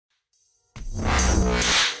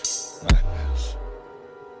This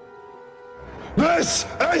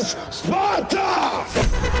is Sparta!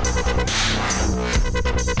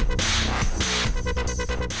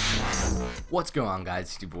 What's going on,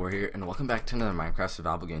 guys? SteveOfWar here, and welcome back to another Minecraft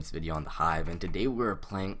survival games video on the Hive. And today we're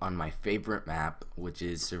playing on my favorite map, which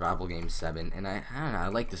is Survival Game 7. And I don't know, I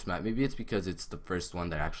like this map. Maybe it's because it's the first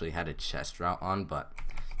one that actually had a chest route on, but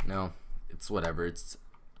no, it's whatever.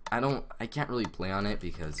 I can't really play on it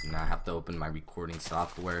because I have to open my recording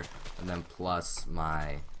software, and then plus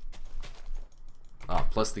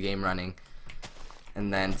the game running.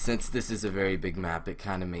 And then since this is a very big map, it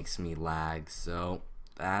kind of makes me lag. So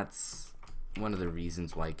that's one of the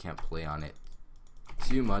reasons why I can't play on it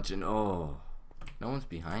too much. And oh, no one's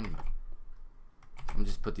behind me. I'm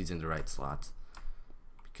just put these in the right slots,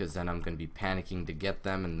 because then I'm gonna be panicking to get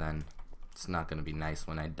them, and then it's not gonna be nice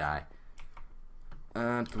when I die.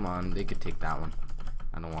 And come on, they could take that one.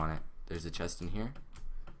 I don't want it. There's a chest in here.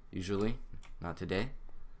 Usually, not today.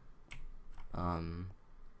 Alright,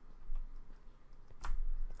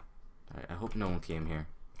 I hope no one came here.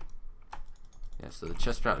 Yeah, so the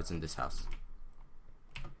chest route is in this house.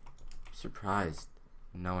 Surprised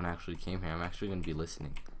no one actually came here. I'm actually going to be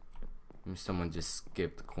listening. Maybe someone just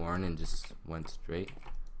skipped corn and just went straight.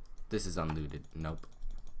 This is unlooted. Nope.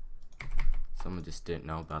 Someone just didn't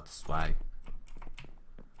know about the swag.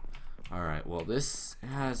 Alright, well, this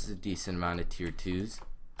has a decent amount of tier 2s,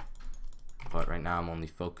 but right now I'm only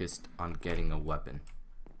focused on getting a weapon.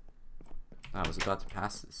 I was about to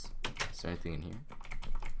pass this. Is there anything in here?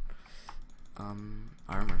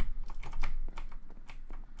 Armor.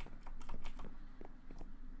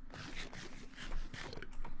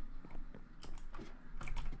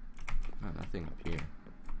 No, nothing up here.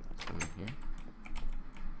 Something here.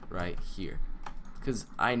 Right here. Because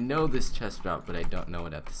I know this chest route, but I don't know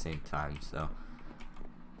it at the same time, so.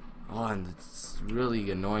 Oh, and it's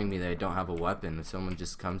really annoying me that I don't have a weapon. If someone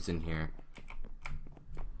just comes in here,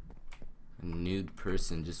 a nude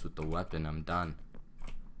person just with the weapon, I'm done.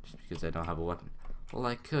 Just because I don't have a weapon. Well,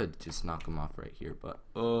 I could just knock him off right here, but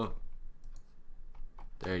oh,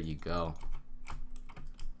 there you go.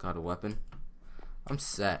 Got a weapon. I'm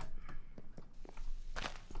set.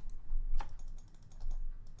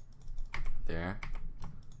 There.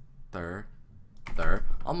 There.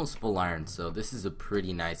 Almost full iron, so this is a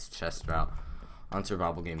pretty nice chest route on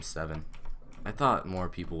Survival Game 7. I thought more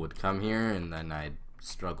people would come here, and then I'd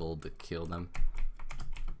struggle to kill them.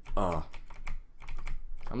 Oh.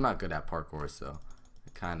 I'm not good at parkour, so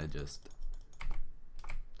I kind of just...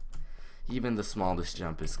 Even the smallest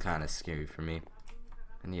jump is kind of scary for me.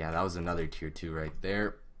 And yeah, that was another tier 2 right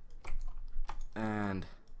there. And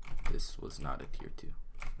this was not a tier 2.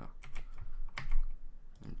 No.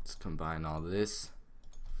 Let's combine all this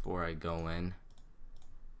before I go in.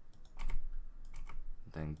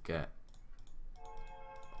 Then get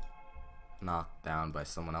knocked down by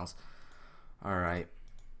someone else. Alright.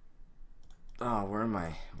 Oh, where am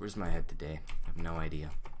I? Where's my head today? I have no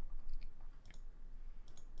idea.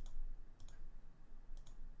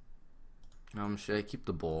 Should I keep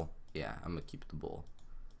the bowl? Yeah, I'm gonna keep the bowl,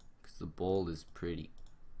 because the bowl is pretty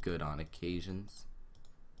good on occasions.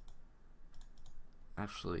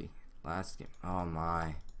 Actually, last game, oh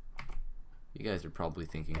my. You guys are probably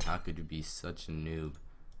thinking, how could you be such a noob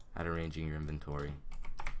at arranging your inventory?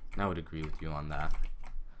 And I would agree with you on that.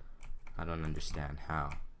 I don't understand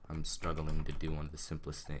how. I'm struggling to do one of the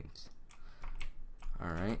simplest things.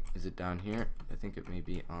 Alright, is it down here? I think it may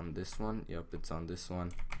be on this one. Yep, it's on this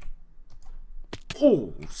one.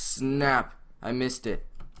 Oh, snap! I missed it.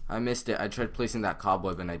 I tried placing that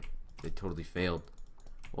cobweb and it totally failed.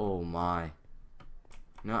 Oh my.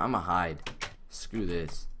 No, I'm a hide. Screw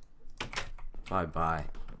this. Bye-bye.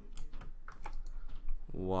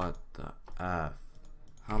 What the F?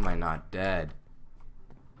 How am I not dead?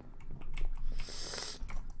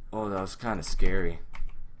 Oh, that was kind of scary.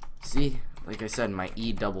 See, like I said, my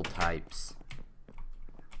E double types,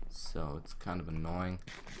 so it's kind of annoying.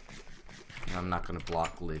 And I'm not gonna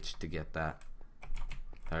block glitch to get that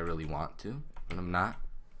if I really want to, but I'm not.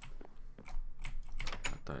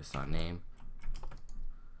 I thought I saw a name.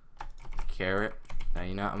 Carrot. Now,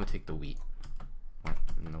 you know what? I'm gonna take the wheat.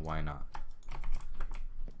 No, why not?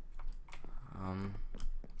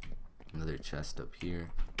 Another chest up here.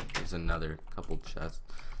 There's another couple chests.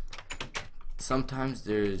 Sometimes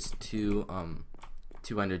there's two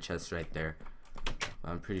ender chests right there.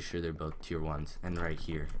 I'm pretty sure they're both tier 1s. And right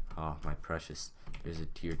here, oh my precious, there's a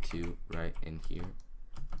tier 2 right in here.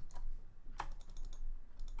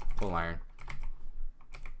 Full iron.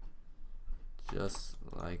 Just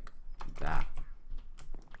like that.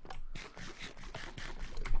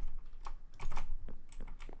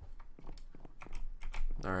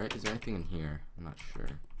 Alright, is there anything in here? I'm not sure.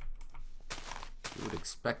 You would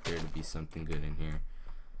expect there to be something good in here,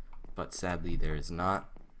 but sadly there is not.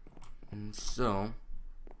 And so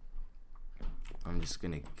I'm just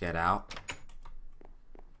gonna get out.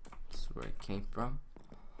 This is where I came from.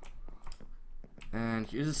 And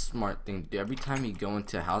here's a smart thing. Every time you go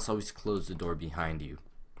into a house, always close the door behind you,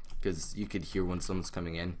 because you could hear when someone's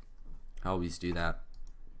coming in. I always do that.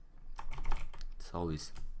 It's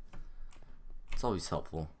always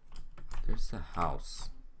helpful. There's a house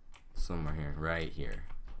somewhere here, right here.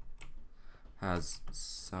 Has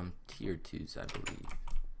some tier 2s, I believe.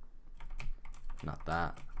 Not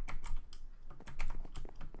that.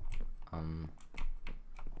 Come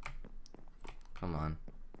on.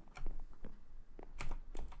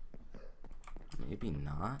 Maybe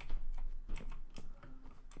not.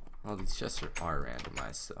 All these chests are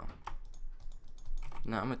randomized, so.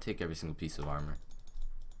 No, I'm gonna take every single piece of armor.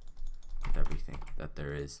 Everything that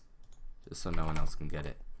there is. Just so no one else can get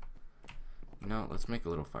it. You know, let's make a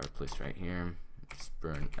little fireplace right here. Just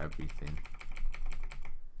burn everything.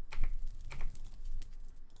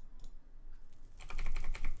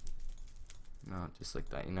 No, just like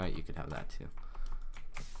that. You know what? You could have that too.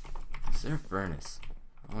 Is there a furnace?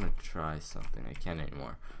 I want to try something. I can't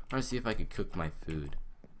anymore. I want to see if I could cook my food.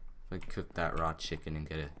 If I could cook that raw chicken and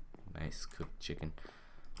get a nice cooked chicken,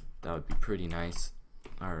 that would be pretty nice.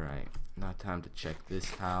 Alright, now time to check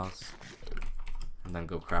this house and then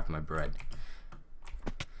go craft my bread.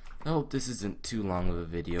 I hope this isn't too long of a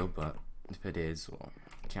video, but if it is, well,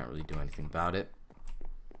 I can't really do anything about it.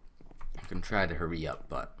 I can try to hurry up,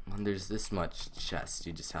 but when there's this much chests,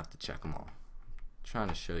 you just have to check them all. I'm trying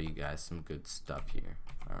to show you guys some good stuff here.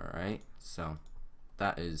 Alright, so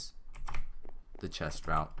that is the chest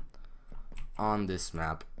route on this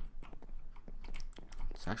map.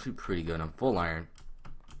 It's actually pretty good. I'm full iron.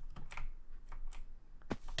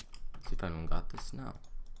 See if anyone got this. No.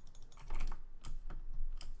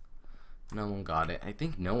 No one got it. I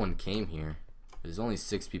think no one came here. There's only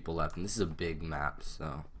 6 people left, and this is a big map,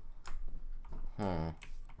 so.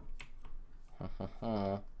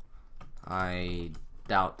 I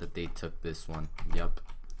doubt that they took this one. Yep.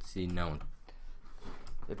 See, no one.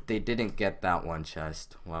 If they didn't get that one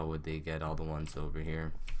chest, why would they get all the ones over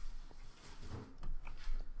here?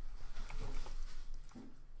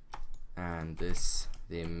 And this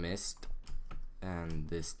they missed, and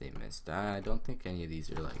this they missed. I don't think any of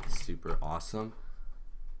these are like super awesome,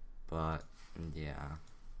 but yeah.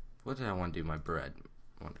 What did I want to do? My bread.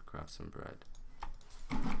 I want to craft some bread.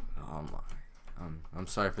 Oh my. I'm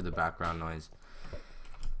sorry for the background noise.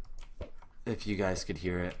 If you guys could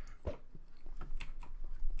hear it.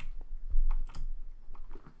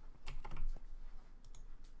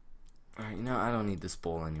 Alright, you know, I don't need this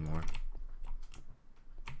bowl anymore.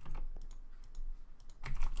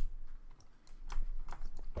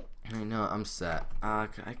 I know, I'm set. I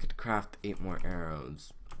could craft 8 more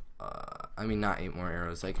arrows. I mean, not 8 more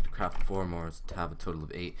arrows. I could craft 4 more to have a total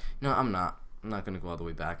of 8. No, I'm not. I'm not going to go all the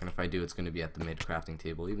way back. And if I do, it's going to be at the mid crafting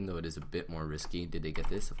table, even though it is a bit more risky. Did they get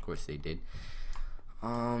this? Of course they did.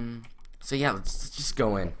 So yeah, let's just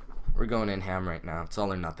go in. We're going in ham right now. It's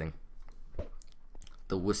all or nothing.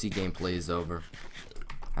 The wussy gameplay is over.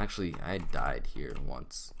 Actually, I died here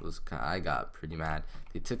once. I got pretty mad.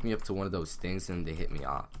 They took me up to one of those things and they hit me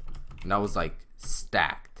off. And I was like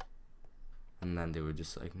stacked. And then they were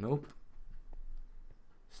just like, nope.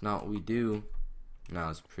 It's not what we do. And I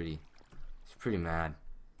was pretty mad.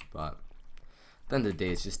 But at the end of the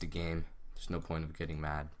day, it's just a game. There's no point of getting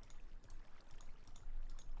mad.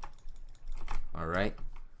 Alright.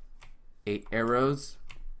 8 arrows.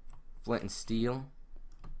 Flint and steel.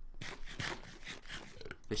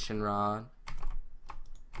 Fishing rod.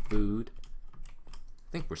 Food.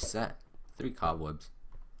 I think we're set. 3 cobwebs.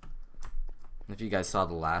 If you guys saw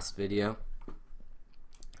the last video,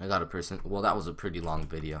 I got a person. Well, that was a pretty long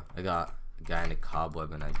video. I got a guy in a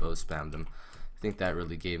cobweb and I bow spammed him. I think that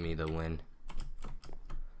really gave me the win.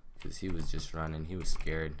 Because he was just running. He was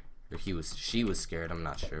scared. Or she was scared. I'm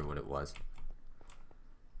not sure what it was.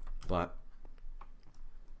 But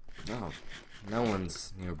no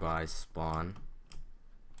one's nearby spawn.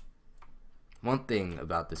 One thing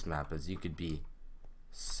about this map is you could be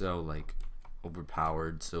so like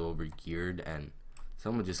overpowered, so overgeared, and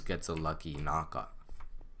someone just gets a lucky knockoff,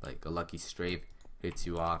 like a lucky strafe, hits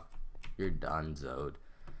you off, you're donezoed.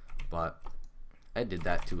 But I did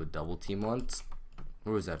that to a double team once.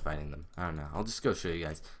 Where was I fighting them? I don't know. I'll just go show you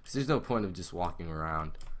guys, because there's no point of just walking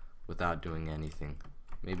around without doing anything.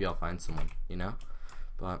 Maybe I'll find someone, you know.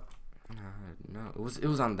 But no, it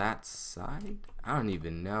was on that side. I don't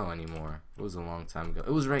even know anymore. It was a long time ago.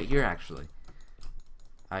 It was right here actually.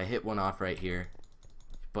 I hit one off right here,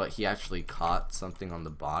 but he actually caught something on the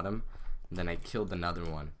bottom, and then I killed another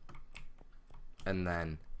one. And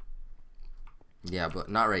then, yeah, but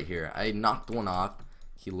not right here. I knocked one off,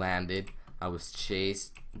 he landed, I was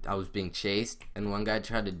being chased, and one guy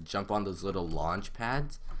tried to jump on those little launch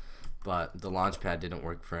pads, but the launch pad didn't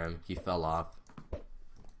work for him. He fell off.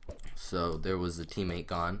 So there was a teammate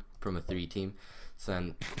gone from a 3 team. So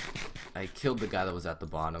then I killed the guy that was at the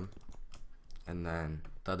bottom, and then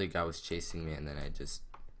the other guy was chasing me, and then I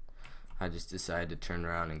just decided to turn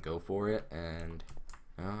around and go for it, and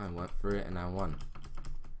I went for it and I won.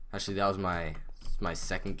 Actually, that was my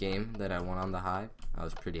second game that I won on the Hive. I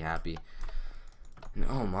was pretty happy. And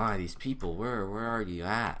oh my, these people, where are you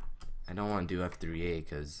at? I don't want to do F3A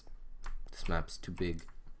because this map's too big.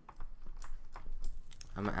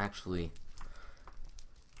 I'm actually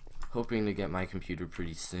hoping to get my computer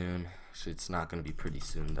pretty soon. Actually, it's not going to be pretty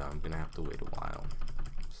soon though. I'm going to have to wait a while.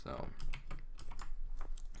 So,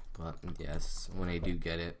 but yes, when I do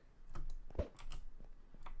get it,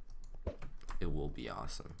 it will be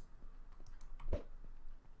awesome.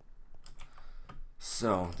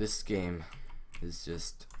 So, this game is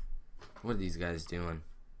just, what are these guys doing?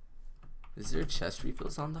 Is there chest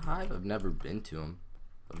refills on the Hive? I've never been to them.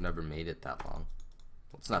 I've never made it that long.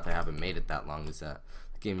 Well, it's not that I haven't made it that long, it's that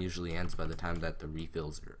the game usually ends by the time that the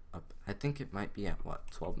refills are up. I think it might be at, what,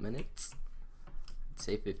 12 minutes? I'd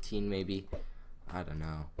say 15 maybe. I don't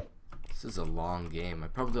know. This is a long game. I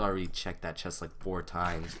probably already checked that chest like 4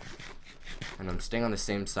 times. And I'm staying on the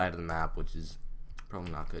same side of the map, which is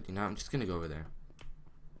probably not good. You know, I'm just gonna go over there.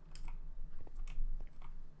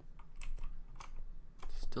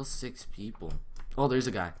 Still 6 people. Oh, there's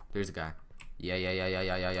a guy. There's a guy.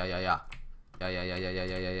 Yeah.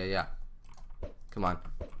 Come on.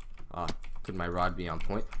 Could my rod be on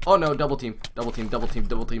point? Oh no, double team. Double team, double team,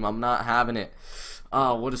 double team. I'm not having it.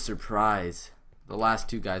 Oh, what a surprise. The last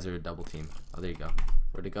 2 guys are a double team. Oh, there you go.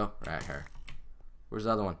 Where'd it go? Right here. Where's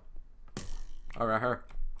the other one? Oh, right here.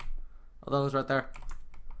 Oh, that one's right there.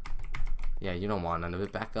 Yeah, you don't want none of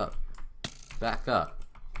it. Back up. Back up.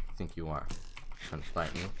 I think you are. Trying to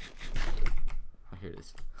fight me. Oh, here it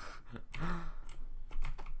is.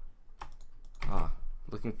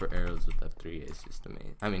 Looking for arrows with F3A is just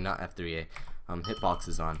amazing. I mean, not F3A. Hitbox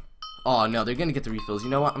is on. Oh no, they're gonna get the refills. You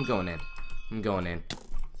know what? I'm going in. I'm going in.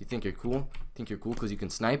 You think you're cool? Think you're cool because you can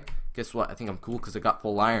snipe? Guess what? I think I'm cool because I got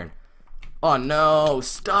full iron. Oh no!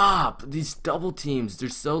 Stop! These double teams. They're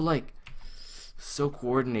so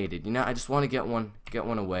coordinated. You know, I just want to get one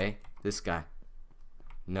away. This guy.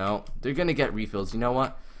 No, they're gonna get refills. You know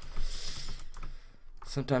what?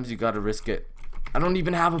 Sometimes you gotta risk it. I don't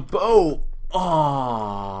even have a bow.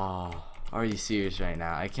 Oh, are you serious right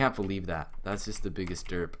now? I can't believe that. That's just the biggest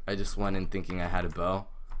derp. I just went in thinking I had a bow.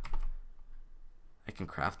 I can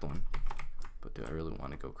craft one, but do I really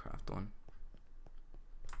want to go craft one?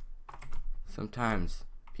 Sometimes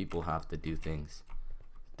people have to do things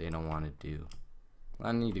they don't want to do.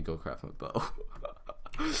 I need to go craft my bow.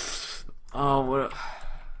 Oh, what?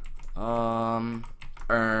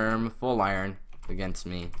 Full iron against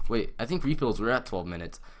me. Wait, I think refills were at 12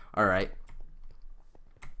 minutes. Alright.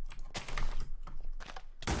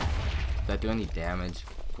 Did that do any damage?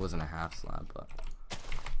 It wasn't a half slab, but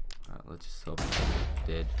alright, let's just hope it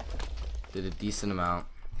did. Did a decent amount.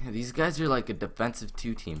 Yeah, these guys are like a defensive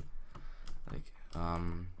 2 team. Like, you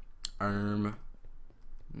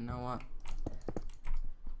know what?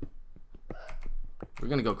 We're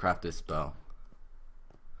gonna go craft this bow.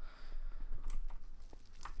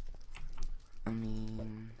 I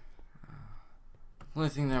mean, the only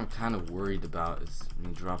thing that I'm kind of worried about is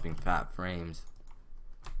me dropping fat frames.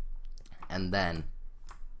 And then,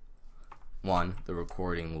 1, the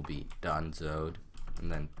recording will be donezoed. And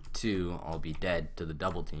then 2, I'll be dead to the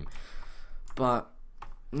double team. But,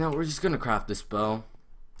 no, we're just gonna craft this bow.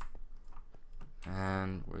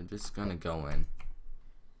 And we're just gonna go in.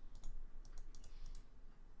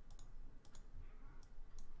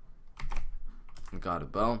 Got a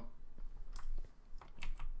bow.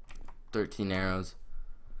 13 arrows.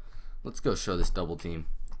 Let's go show this double team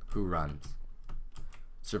who runs.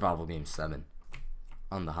 Survival game 7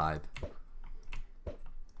 on the Hive.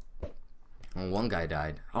 Well, one guy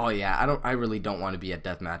died. Oh yeah, I really don't want to be at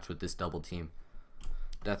deathmatch with this double team.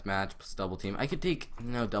 Deathmatch plus double team. I could take,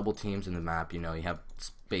 double teams in the map. You have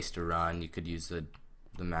space to run. You could use the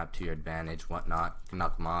map to your advantage, whatnot. You can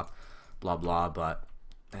knock them off, blah blah. But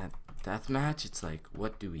that deathmatch, it's like,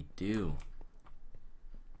 what do we do?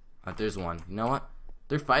 There's one. You know what?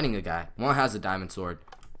 They're fighting a guy. One has a diamond sword.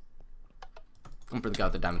 Come for the guy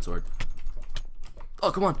with the diamond sword.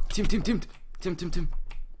 Oh, come on. Team.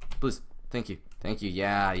 Please. Thank you. Thank you.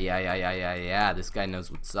 Yeah. This guy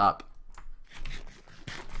knows what's up.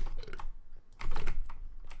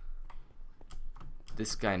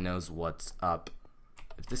 This guy knows what's up.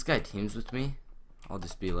 If this guy teams with me, I'll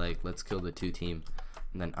just be like, let's kill the 2 team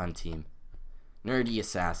and then unteam. Nerdy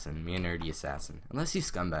assassin. Me a nerdy assassin. Unless he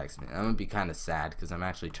scumbags me. I'm gonna be kind of sad because I'm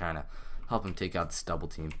actually trying to help him take out this double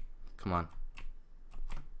team. Come on.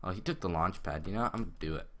 Oh, he took the launch pad. You know what? I'm gonna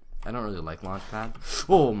do it. I don't really like launch pad.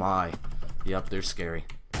 Oh my. Yep, they're scary.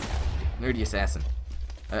 Nerdy assassin.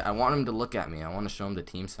 I want him to look at me. I want to show him the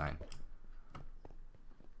team sign.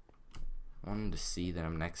 I want him to see that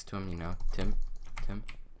I'm next to him, you know. Tim?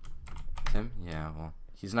 Yeah, well,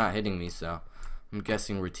 he's not hitting me, so I'm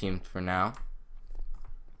guessing we're teamed for now.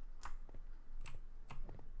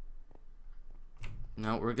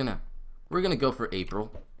 No, we're gonna go for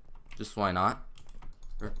April. Just why not?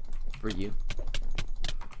 For you.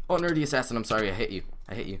 Oh, nerdy assassin, I'm sorry, I hit you.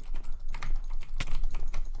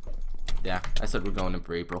 Yeah, I said we're going in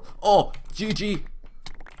for April. Oh, GG.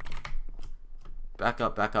 Back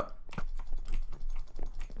up.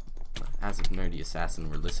 As a nerdy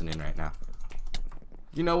assassin, we're listening right now.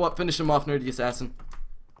 You know what? Finish him off, nerdy assassin.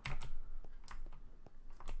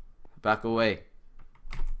 Back away.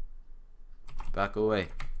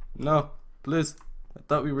 No, please. I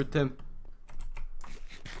thought we were Tim.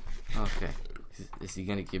 Okay. Is he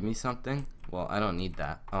gonna give me something? Well, I don't need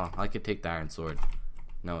that. Oh, I could take the iron sword.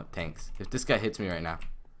 No, thanks. If this guy hits me right now.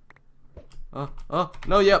 Oh,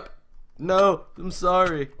 no, yep. No, I'm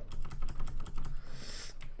sorry.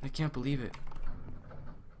 I can't believe it.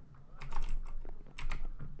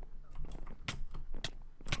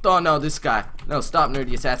 Oh no, this guy. No, stop,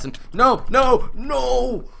 nerdy assassin. No!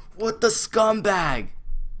 What the scumbag?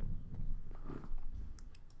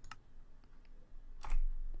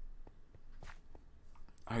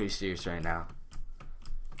 Are you serious right now?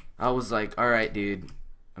 I was like, alright, dude.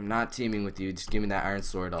 I'm not teaming with you. Just give me that iron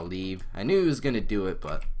sword. I'll leave. I knew he was gonna do it,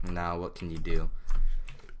 but now what can you do?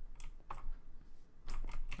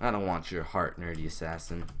 I don't want your heart, nerdy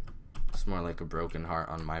assassin. It's more like a broken heart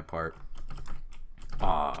on my part.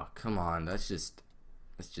 Aw, come on. That's just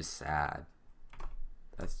sad.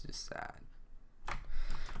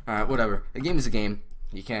 Alright, whatever. A game is a game.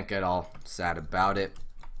 You can't get all sad about it.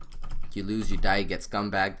 You lose, you die, you get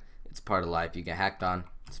scumbagged. It's part of life. You get hacked on.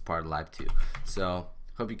 It's part of life too. So,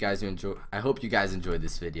 I hope you guys enjoyed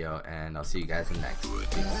this video, and I'll see you guys in the next.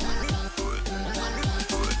 Peace.